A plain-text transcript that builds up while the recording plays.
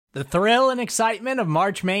The thrill and excitement of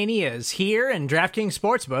March Mania is here, and DraftKings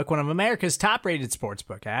Sportsbook, one of America's top-rated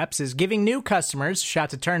sportsbook apps, is giving new customers a shot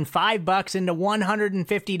to turn $5 into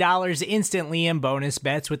 $150 instantly in bonus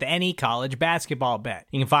bets with any college basketball bet.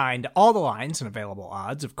 You can find all the lines and available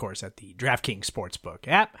odds, of course, at the DraftKings Sportsbook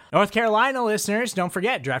app. North Carolina listeners, don't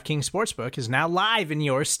forget, DraftKings Sportsbook is now live in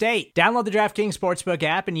your state. Download the DraftKings Sportsbook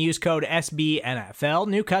app and use code SBNFL.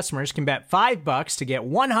 New customers can bet $5 to get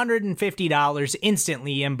 $150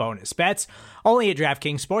 instantly in bonus bets, only at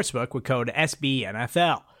DraftKings Sportsbook with code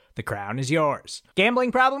SBNFL. The crown is yours.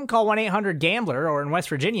 Gambling problem? Call 1-800-GAMBLER, or in West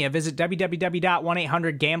Virginia, visit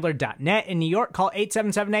www.1800gambler.net. In New York, call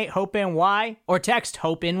 877-8-HOPE-NY or text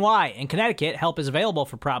HOPE-NY. In Connecticut, help is available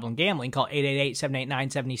for problem gambling. Call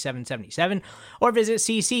 888-789-7777 or visit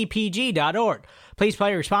ccpg.org. Please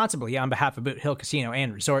play responsibly on behalf of Boot Hill Casino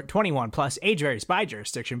and Resort. 21 plus, age varies by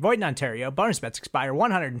jurisdiction. Void in Ontario. Bonus bets expire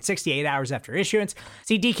 168 hours after issuance.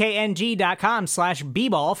 See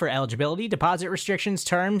dkng.com/bball for eligibility, deposit restrictions,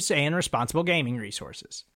 terms, and responsible gaming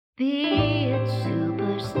resources. Be it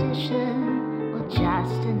superstition or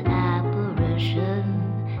just an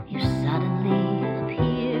apparition, you suddenly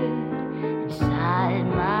appear inside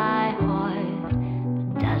my heart.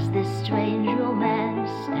 But does this strange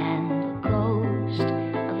romance stand a ghost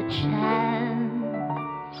of a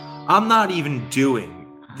chance? I'm not even doing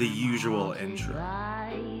the usual intro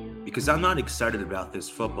because I'm not excited about this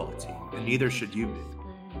football team, and neither should you be.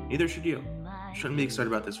 Neither should you. You shouldn't be excited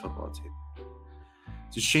about this football team.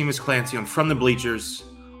 This is Seamus Clancy. I'm from the bleachers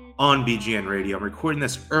on BGN Radio. I'm recording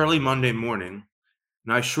this early Monday morning,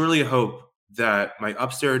 and I surely hope that my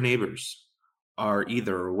upstairs neighbors are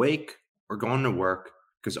either awake or going to work,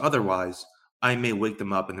 because otherwise I may wake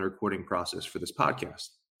them up in the recording process for this podcast.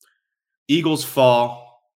 Eagles fall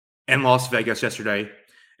in Las Vegas yesterday,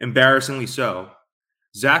 embarrassingly so.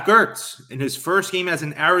 Zach Ertz, in his first game as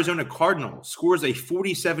an Arizona Cardinal, scores a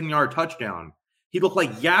 47-yard touchdown. He looked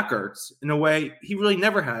like Yak Ertz in a way he really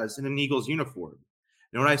never has in an Eagles uniform.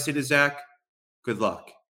 You know what I say to Zach? Good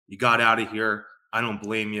luck. You got out of here. I don't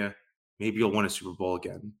blame you. Maybe you'll win a Super Bowl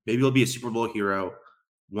again. Maybe you'll be a Super Bowl hero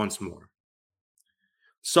once more.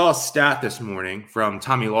 Saw a stat this morning from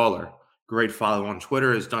Tommy Lawler. Great follow on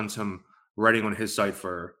Twitter. Has done some writing on his site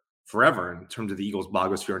for forever in terms of the Eagles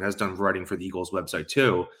blogosphere, and has done writing for the Eagles website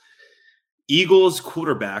too. Eagles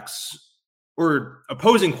quarterbacks or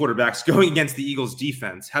opposing quarterbacks going against the Eagles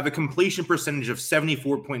defense have a completion percentage of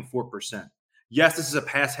 74.4%. Yes, this is a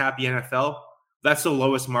pass-happy NFL. That's the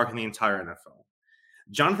lowest mark in the entire NFL.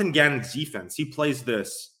 Jonathan Gannon's defense, he plays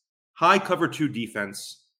this high cover 2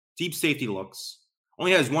 defense, deep safety looks.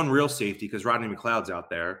 Only has one real safety because Rodney McLeod's out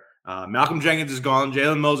there. Malcolm Jenkins is gone.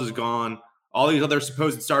 Jalen Mills is gone. All these other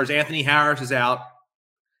supposed stars. Anthony Harris is out.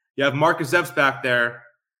 You have Marcus Epps back there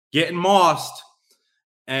getting mossed.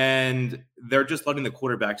 And they're just letting the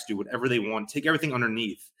quarterbacks do whatever they want, take everything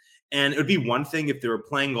underneath. And it would be one thing if they were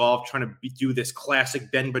playing golf, trying to do this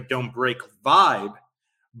classic bend but don't break vibe.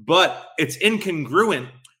 But it's incongruent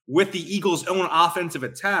with the Eagles' own offensive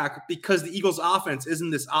attack, because the Eagles' offense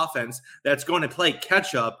isn't this offense that's going to play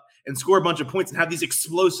catch up and score a bunch of points and have these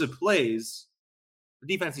explosive plays. The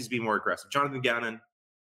defense needs to be more aggressive. Jonathan Gannon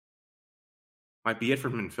might be it for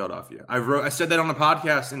him in Philadelphia. I said that on the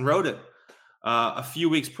podcast and wrote it a few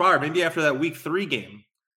weeks prior, maybe after that week 3 game.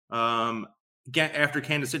 After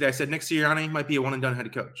Kansas City, I said Nick Sirianni might be a one-and-done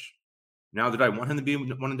head coach. Now, did I want him to be a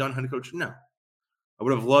one-and-done head coach? No. I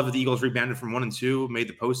would have loved if the Eagles rebounded from 1-2, made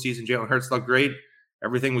the postseason. Jalen Hurts looked great.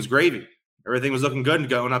 Everything was gravy. Everything was looking good and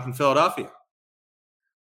going up in Philadelphia.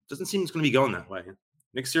 Doesn't seem it's going to be going that way.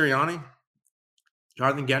 Nick Sirianni,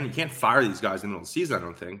 Jonathan Gannon, you can't fire these guys in the middle of the season, I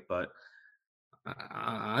don't think. But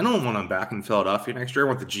I don't want them back in Philadelphia next year. I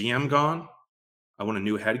want the GM gone. I want a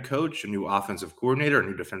new head coach, a new offensive coordinator, a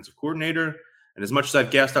new defensive coordinator. And as much as I've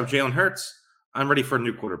gassed up Jalen Hurts, I'm ready for a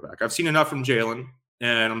new quarterback. I've seen enough from Jalen,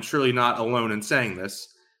 and I'm surely not alone in saying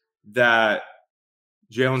this, that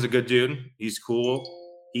Jalen's a good dude. He's cool.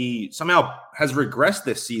 He somehow has regressed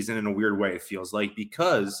this season in a weird way, it feels like,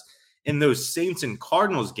 because in those Saints and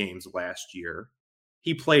Cardinals games last year,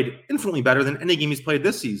 he played infinitely better than any game he's played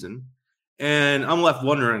this season. And I'm left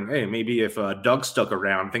wondering, hey, maybe if Doug stuck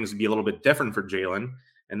around, things would be a little bit different for Jalen.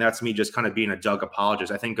 And that's me just kind of being a Doug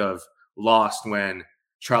apologist. I think of Lost when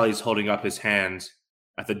Charlie's holding up his hand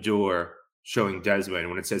at the door showing Desmond.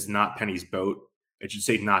 When it says not Penny's boat, it should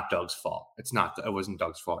say not Doug's fault. It wasn't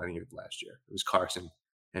Doug's fault any of it last year. It was Carson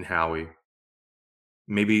and Howie.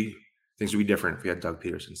 Maybe things would be different if we had Doug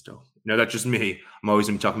Peterson still. No, that's just me. I'm always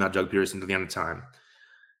going to be talking about Doug Peterson to the end of time.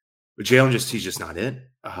 But Jalen he's just not it.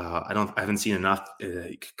 I haven't seen enough.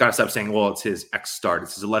 Got to stop saying, well, it's his X start.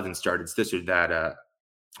 It's his 11th start. It's this or that.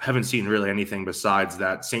 haven't seen really anything besides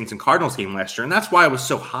that Saints and Cardinals game last year. And that's why I was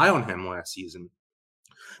so high on him last season.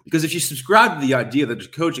 Because if you subscribe to the idea that the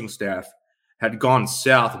coaching staff had gone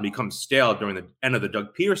south and become stale during the end of the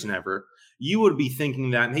Doug Peterson era, you would be thinking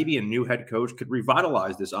that maybe a new head coach could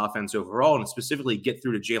revitalize this offense overall and specifically get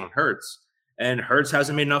through to Jalen Hurts. And Hurts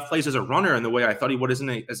hasn't made enough plays as a runner in the way I thought he would, isn't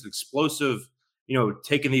as explosive,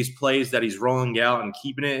 taking these plays that he's rolling out and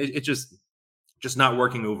keeping it. It's just not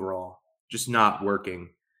working overall. Just not working.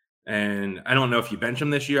 And I don't know if you bench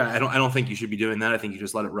him this year. I don't think you should be doing that. I think you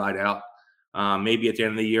just let it ride out. Maybe at the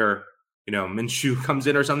end of the year, Minshew comes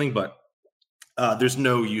in or something, but there's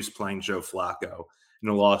no use playing Joe Flacco in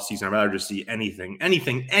the lost season. I'd rather just see anything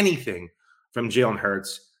from Jalen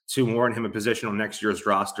Hurts to warrant him a position on next year's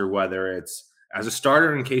roster, whether it's as a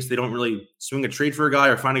starter in case they don't really swing a trade for a guy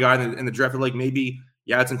or find a guy in the draft. Like maybe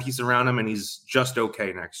you add some pieces around him and he's just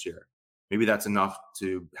okay next year. Maybe that's enough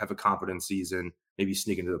to have a competent season, maybe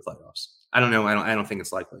sneak into the playoffs. I don't know. I don't think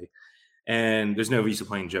it's likely. And there's no reason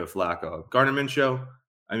playing Joe Flacco. Gardner Minshew,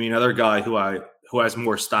 other guy who has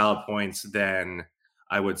more style points than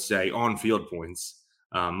I would say on-field points,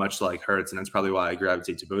 much like Hurts, and that's probably why I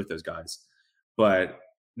gravitate to both those guys. But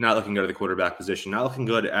not looking good at the quarterback position, not looking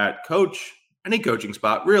good at coach, any coaching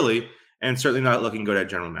spot, really, and certainly not looking good at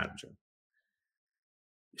general manager.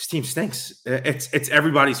 This team stinks. It's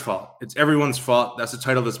everybody's fault. It's everyone's fault. That's the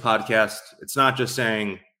title of this podcast. It's not just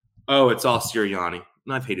saying, oh, it's all Sirianni.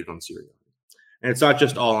 And I've hated on Sirianni. And it's not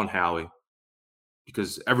just all on Howie,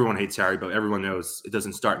 because everyone hates Harry, but everyone knows it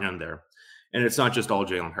doesn't start and end there. And it's not just all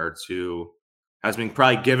Jalen Hurts, who has been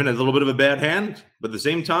probably given a little bit of a bad hand, but at the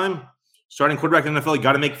same time, starting quarterback in the NFL, you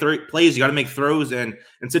got to make plays, you got to make throws, and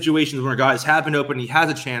in situations where guys have been open, he has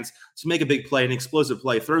a chance to make a big play, an explosive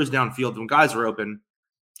play, throws downfield when guys are open,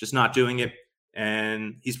 just not doing it.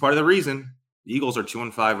 And he's part of the reason the Eagles are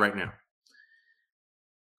 2-5 right now.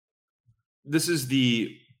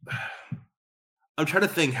 I'm trying to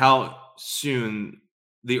think how soon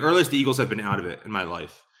the earliest the Eagles have been out of it in my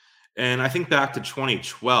life. And I think back to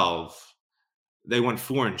 2012, they went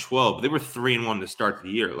 4-12. They were 3-1 to start the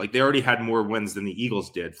year. Like, they already had more wins than the Eagles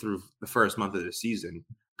did through the first month of the season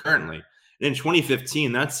currently. And in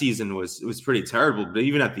 2015, that season was pretty terrible. But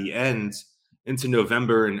even at the end, into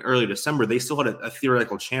November and early December, they still had a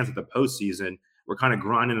theoretical chance at the postseason. We're kind of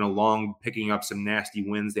grinding along, picking up some nasty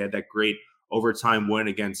wins. They had that great overtime win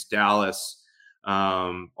against Dallas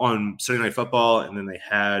on Sunday Night Football, and then they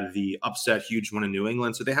had the upset huge win in New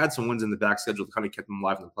England. So they had some wins in the back schedule that kind of kept them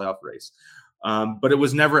alive in the playoff race. But it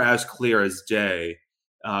was never as clear as day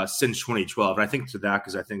since 2012. And I think to that,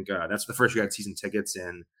 because I think that's the first year I had season tickets,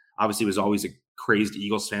 and obviously was always a crazed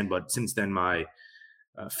Eagles fan. But since then, my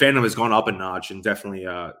fandom has gone up a notch, and definitely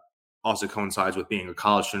also coincides with being a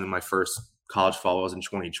college student. My first college fall was in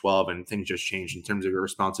 2012, and things just changed in terms of your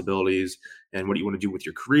responsibilities and what you want to do with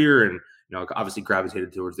your career. And, obviously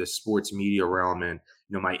gravitated towards this sports media realm, and,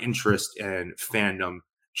 my interest and fandom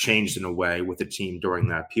changed in a way with the team during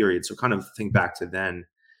that period. So kind of think back to then.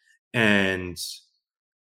 And,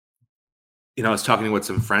 I was talking with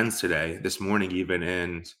some friends this morning even,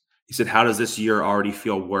 and he said, how does this year already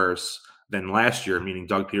feel worse than last year, meaning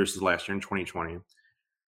Doug Peterson's last year in 2020,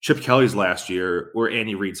 Chip Kelly's last year, or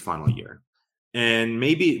Andy Reid's final year? And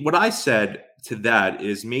maybe what I said to that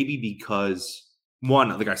is maybe because,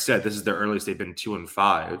 one, like I said, this is the earliest they've been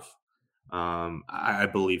 2-5. I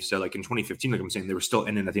believe so. Like in 2015, like I'm saying, they were still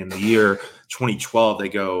in it at the end of the year. 2012, they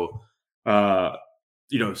go,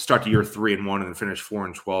 start the year 3-1 and then finish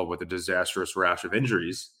 4-12 with a disastrous rash of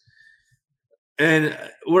injuries. And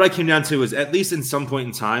what I came down to is, at least in some point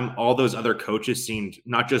in time, all those other coaches seemed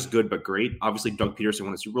not just good, but great. Obviously, Doug Peterson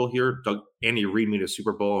won a Super Bowl here. Andy Reid made a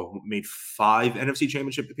Super Bowl, made 5 NFC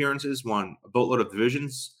Championship appearances, won a boatload of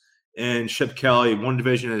divisions. And Chip Kelly, one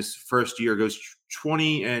division in his first year, goes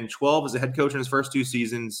 20-12 as a head coach in his first 2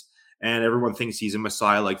 seasons. And everyone thinks he's a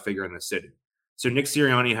Messiah-like figure in the city. So Nick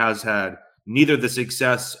Sirianni has had neither the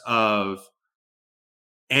success of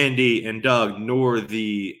Andy and Doug, nor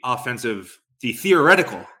the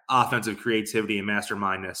theoretical offensive creativity and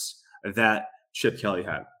mastermindness that Chip Kelly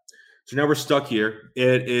had. So now we're stuck here.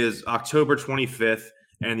 It is October 25th,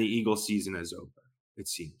 and the Eagles season is over, it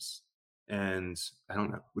seems. And I don't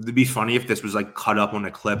know. Would it be funny if this was like cut up on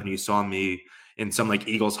a clip and you saw me in some like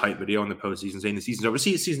Eagles hype video in the postseason saying the season's over?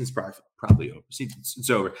 See, the season's probably over. It's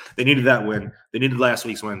over. They needed that win. They needed last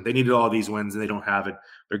week's win. They needed all these wins, and they don't have it.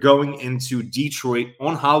 They're going into Detroit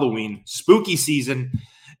on Halloween, spooky season,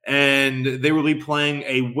 and they will be playing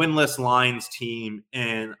a winless Lions team.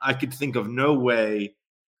 And I could think of no way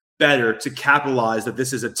better to capitalize that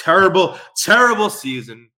this is a terrible, terrible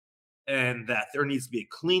season, and that there needs to be a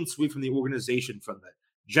clean sweep from the organization from the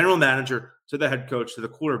general manager to the head coach to the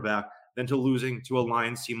quarterback than to losing to a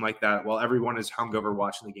Lions team like that while everyone is hungover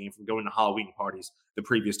watching the game from going to Halloween parties the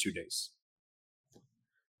previous 2 days.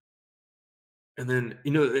 And then,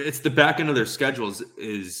 it's the back end of their schedules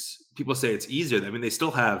is people say it's easier. I mean, they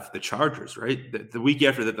still have the Chargers, right? The week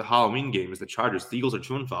after the Halloween game is the Chargers. The Eagles are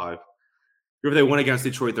 2-5. If they win against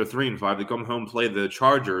Detroit, they're 3-5. They come home, play the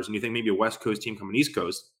Chargers, and you think maybe a West Coast team coming East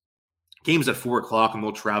Coast. Game's at 4:00, and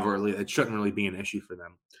they'll travel early. It shouldn't really be an issue for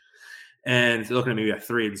them. And they're looking at maybe at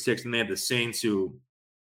 3-6, and they have the Saints who,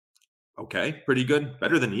 okay, pretty good.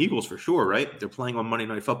 Better than the Eagles for sure, right? They're playing on Monday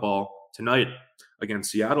Night Football tonight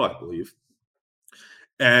against Seattle, I believe.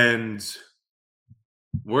 And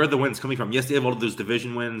where are the wins coming from? Yes, they have all of those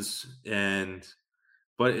division wins,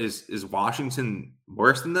 but is Washington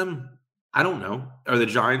worse than them? I don't know. Are the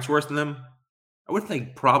Giants worse than them? I would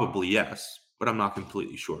think probably yes, but I'm not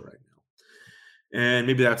completely sure right now. And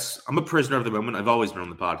maybe I'm a prisoner of the moment. I've always been on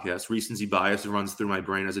the podcast. Recency bias runs through my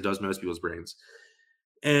brain as it does most people's brains.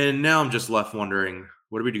 And now I'm just left wondering,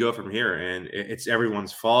 where do we go from here? And it's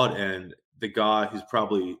everyone's fault. And the guy who's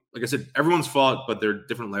probably, like I said, everyone's fault, but there are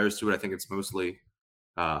different layers to it. I think it's mostly,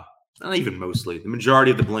 not even mostly, the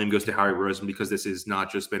majority of the blame goes to Howie Roseman because this has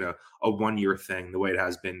not just been a 1-year thing the way it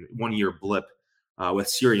has been, 1-year blip with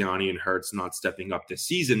Sirianni and Hurts not stepping up this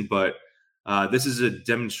season. But this is a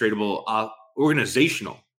demonstrable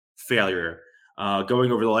organizational failure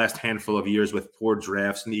going over the last handful of years with poor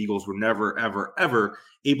drafts, and the Eagles were never, ever, ever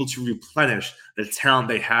able to replenish the talent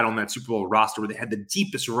they had on that Super Bowl roster where they had the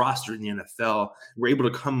deepest roster in the NFL, were able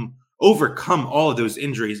to overcome all of those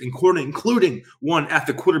injuries, including one at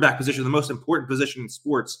the quarterback position, the most important position in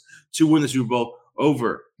sports, to win the Super Bowl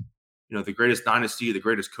over, the greatest dynasty, the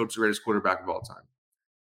greatest coach, the greatest quarterback of all time.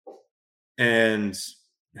 And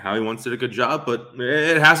Howie once did a good job, but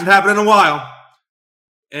it hasn't happened in a while.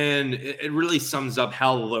 And it really sums up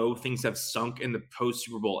how low things have sunk in the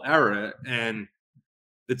post-Super Bowl era. And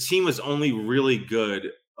the team was only really good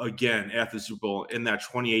again after the Super Bowl in that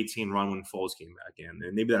 2018 run when Foles came back in.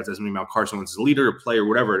 And maybe that doesn't mean about Carson Wentz's leader or player,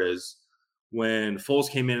 whatever it is. When Foles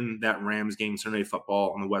came in that Rams game, Sunday Night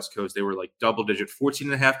Football on the West Coast, they were like double-digit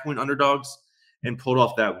 14.5-point underdogs and pulled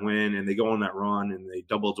off that win. And they go on that run and they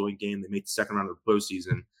double-joint game. They make the second round of the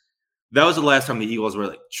postseason. That was the last time the Eagles were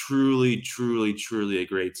like truly, truly, truly a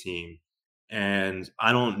great team. And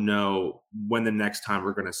I don't know when the next time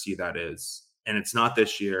we're going to see that is. And it's not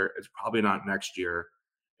this year. It's probably not next year.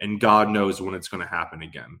 And God knows when it's going to happen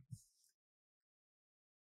again.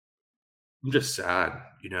 I'm just sad,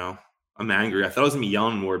 I'm angry. I thought I was going to be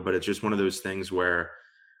yelling more, but it's just one of those things where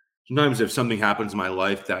sometimes if something happens in my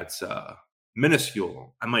life that's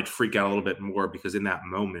minuscule, I might freak out a little bit more because in that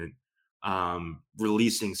moment,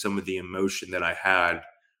 releasing some of the emotion that I had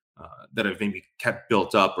that I've maybe kept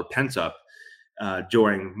built up or pent up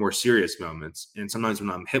during more serious moments. And sometimes when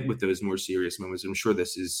I'm hit with those more serious moments, I'm sure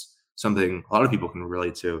this is something a lot of people can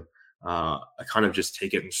relate to. I kind of just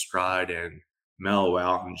take it in stride and mellow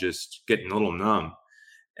out and just getting a little numb.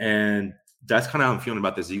 And that's kind of how I'm feeling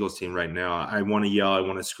about this Eagles team right now. I want to yell, I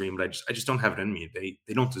want to scream, but I just don't have it in me.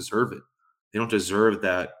 They don't deserve it. They don't deserve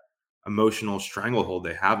that emotional stranglehold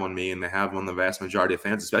they have on me and they have on the vast majority of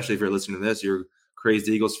fans, especially if you're listening to this. You're a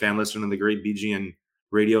crazy Eagles fan listening to the great BGN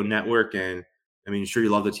radio network. And I mean, sure, you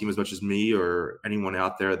love the team as much as me or anyone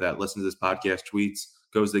out there that listens to this podcast, tweets,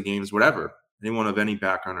 goes to the games, whatever, anyone of any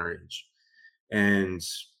background or age. And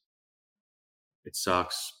it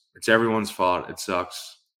sucks. It's everyone's fault. It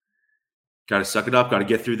sucks. Got to suck it up. Got to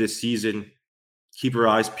get through this season. Keep your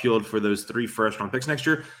eyes peeled for those 3 first-round picks next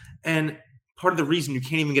year. And part of the reason you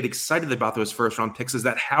can't even get excited about those first-round picks is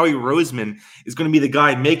that Howie Roseman is going to be the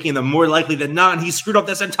guy making them more likely than not. And he screwed up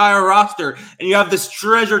this entire roster. And you have this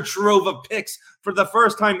treasure trove of picks for the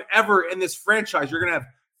first time ever in this franchise. You're going to have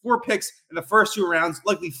 4 picks in the first 2 rounds,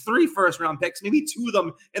 likely 3 first-round picks, maybe 2 of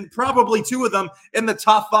them, and probably 2 of them in the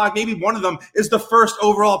top 5. Maybe one of them is the first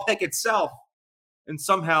overall pick itself. And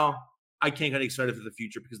somehow I can't get excited for the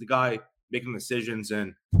future because the guy making decisions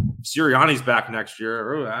and Sirianni's back next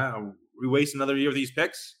year. We waste another year of these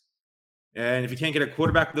picks. And if you can't get a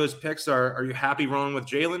quarterback with those picks, are you happy rolling with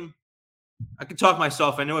Jalen? I can talk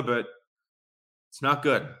myself into it, but it's not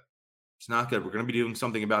good. It's not good. We're going to be doing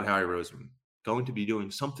something about Howie Roseman. And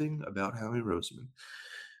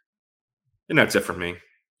that's it for me.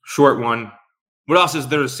 Short one. What else is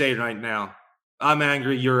there to say right now? I'm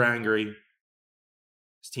angry. You're angry.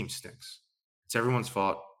 This team stinks. It's everyone's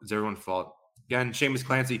fault. Again, Seamus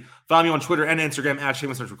Clancy. Follow me on Twitter and Instagram at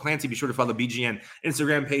Seamus Clancy. Be sure to follow the BGN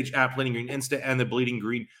Instagram page at Bleeding Green Insta and the Bleeding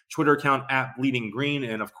Green Twitter account at Bleeding Green.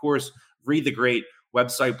 And of course, read the great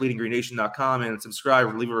website, bleedinggreennation.com, and subscribe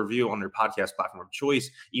or leave a review on your podcast platform of choice.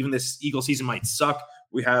 Even this Eagle season might suck.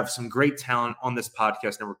 We have some great talent on this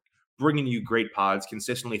podcast, and we're bringing you great pods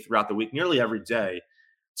consistently throughout the week, nearly every day,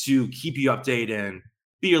 to keep you updated and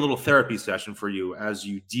be your little therapy session for you as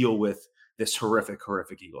you deal with this horrific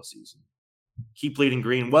Eagle season. Keep bleeding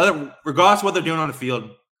green. Regardless of what they're doing on the field,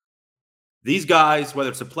 these guys, whether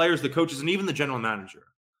it's the players, the coaches, and even the general manager,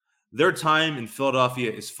 their time in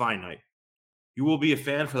Philadelphia is finite. You will be a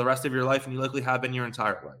fan for the rest of your life, and you likely have been your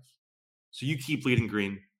entire life. So you keep bleeding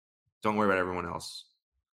green. Don't worry about everyone else.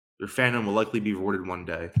 Your fandom will likely be rewarded one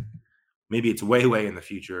day. Maybe it's way, way in the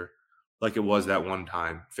future, like it was that one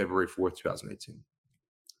time, February 4th, 2018.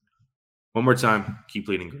 One more time, keep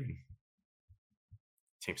bleeding green.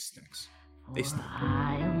 Team stinks. They stink.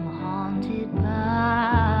 I am haunted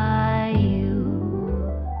by you.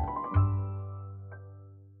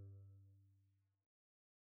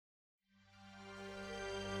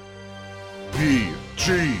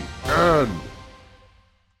 PGA